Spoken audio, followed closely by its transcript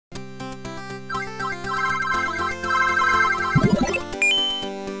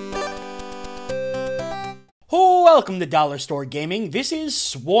Welcome to Dollar Store Gaming. This is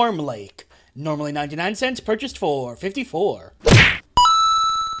Swarmlake. Normally 99 cents, purchased for 54.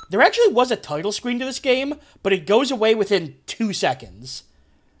 There actually was a title screen to this game, but it goes away within 2 seconds.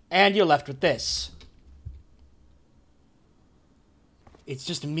 And you're left with this. It's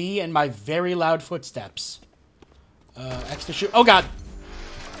just me and my very loud footsteps. Extra shoot. Oh god!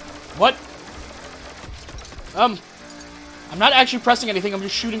 What? I'm not actually pressing anything, I'm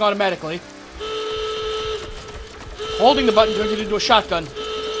just shooting automatically. Holding the button turns it into a shotgun.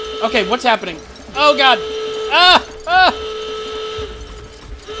 Okay, what's happening? Oh god!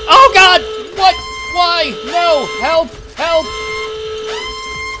 Oh god! What? Why? No! Help! Help!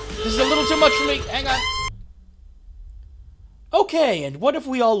 This is a little too much for me. Hang on. Okay, and what have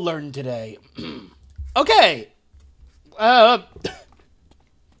we all learned today? Okay!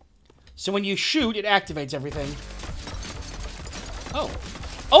 So when you shoot, it activates everything. Oh.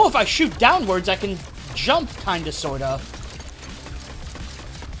 Oh, if I shoot downwards, I can jump, kinda, sorta.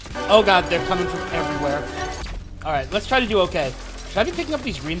 Oh god, they're coming from everywhere. Alright, let's try to do okay. Should I be picking up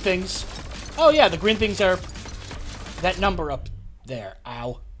these green things? Oh yeah, the green things are that number up there.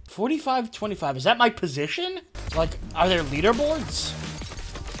 Ow. 45-25, is that my position? Like, are there leaderboards?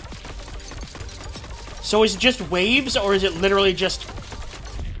 So is it just waves, or is it literally just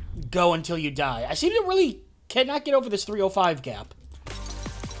go until you die? I seem to really cannot get over this 305 gap.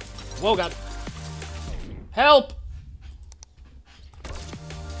 Whoa, god. Help!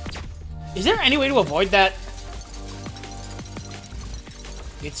 Is there any way to avoid that?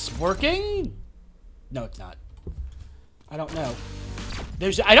 It's working? No, it's not. I don't know.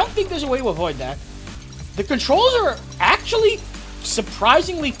 I don't think there's a way to avoid that. The controls are actually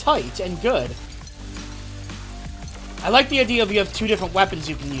surprisingly tight and good. I like the idea of you have two different weapons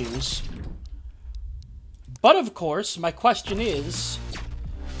you can use. But of course, my question is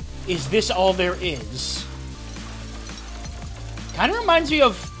this all there is? Kind of reminds me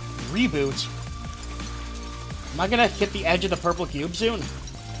of Reboot. Am I gonna hit the edge of the purple cube soon?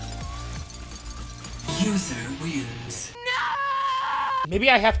 User wins. No! Maybe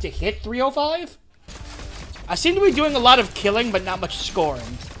I have to hit 305? I seem to be doing a lot of killing, but not much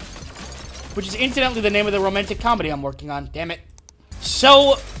scoring. Which is incidentally the name of the romantic comedy I'm working on. Damn it.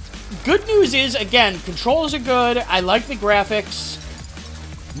 So, good news is, again, controls are good. I like the graphics.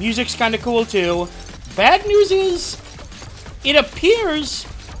 Music's kind of cool, too. Bad news is, it appears...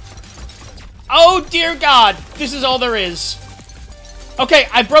 Oh, dear God. This is all there is. Okay,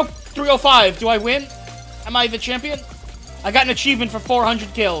 I broke 305. Do I win? Am I the champion? I got an achievement for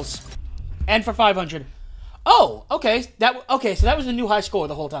 400 kills. And for 500. Oh, okay. Okay, so that was the new high score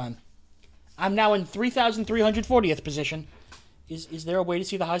the whole time. I'm now in 3,340th position. Is there a way to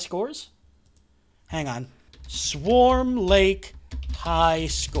see the high scores? Hang on. Swarmlake high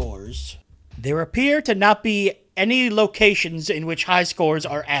scores. There appear to not be any locations in which high scores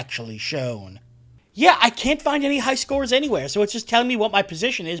are actually shown. Yeah, I can't find any high scores anywhere, so it's just telling me what my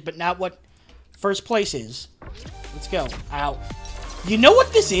position is, but not what first place is. Let's go. Ow. You know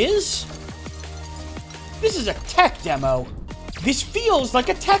what this is? This is a tech demo. This feels like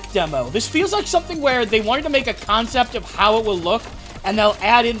a tech demo. This feels like something where they wanted to make a concept of how it will look, and they'll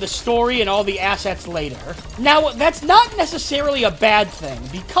add in the story and all the assets later. Now, that's not necessarily a bad thing,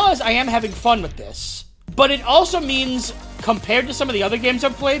 because I am having fun with this. But it also means, compared to some of the other games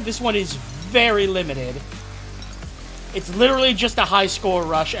I've played, this one is very limited. It's literally just a high score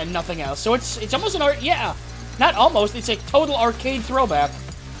rush and nothing else. So it's almost an yeah, not almost, it's a total arcade throwback.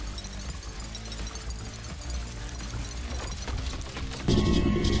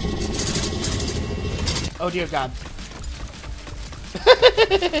 Oh dear God.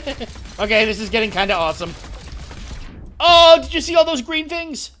 Okay, this is getting kind of awesome. Oh, did you see all those green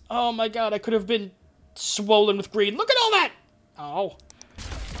things? Oh my God, I could have been swollen with green. Look at all that! Oh.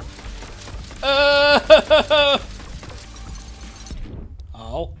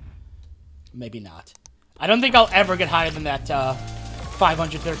 Oh. Maybe not. I don't think I'll ever get higher than that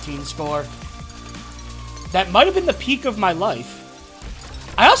 513 score. That might have been the peak of my life.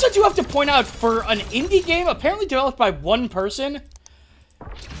 I also do have to point out, for an indie game apparently developed by one person,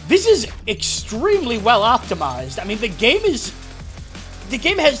 this is extremely well optimized. I mean, the game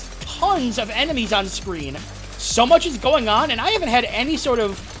has tons of enemies on screen. So much is going on, and I haven't had any sort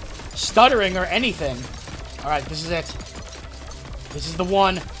of stuttering or anything. Alright, this is it. This is the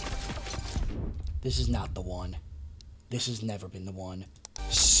one. This is not the one. This has never been the one.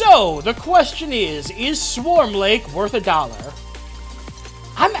 So, the question is Swarmlake worth $1?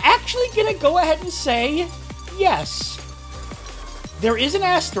 I'm actually gonna go ahead and say yes. There is an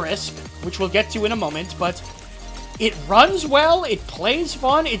asterisk, which we'll get to in a moment, but it runs well, it plays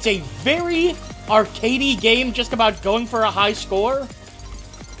fun, it's a very arcadey game just about going for a high score.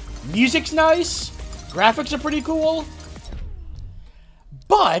 Music's nice. Graphics are pretty cool.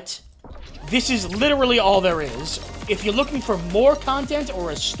 But this is literally all there is. If you're looking for more content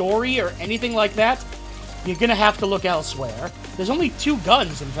or a story or anything like that, you're gonna have to look elsewhere. There's only 2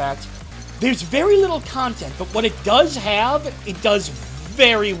 guns, in fact. There's very little content, but what it does have, it does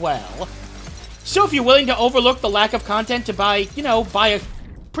very well. So if you're willing to overlook the lack of content to buy, buy a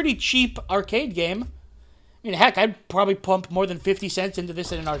pretty cheap arcade game, I mean, heck, I'd probably pump more than 50 cents into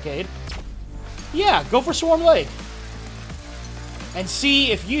this in an arcade. Yeah, go for Swarmlake. And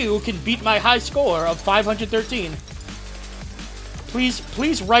see if you can beat my high score of 513.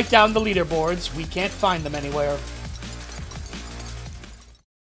 Please write down the leaderboards. We can't find them anywhere.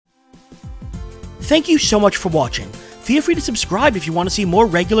 Thank you so much for watching. Feel free to subscribe if you want to see more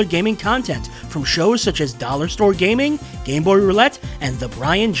regular gaming content from shows such as Dollar Store Gaming, Game Boy Roulette, and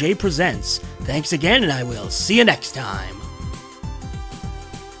TheBrianJ Presents. Thanks again, and I will see you next time.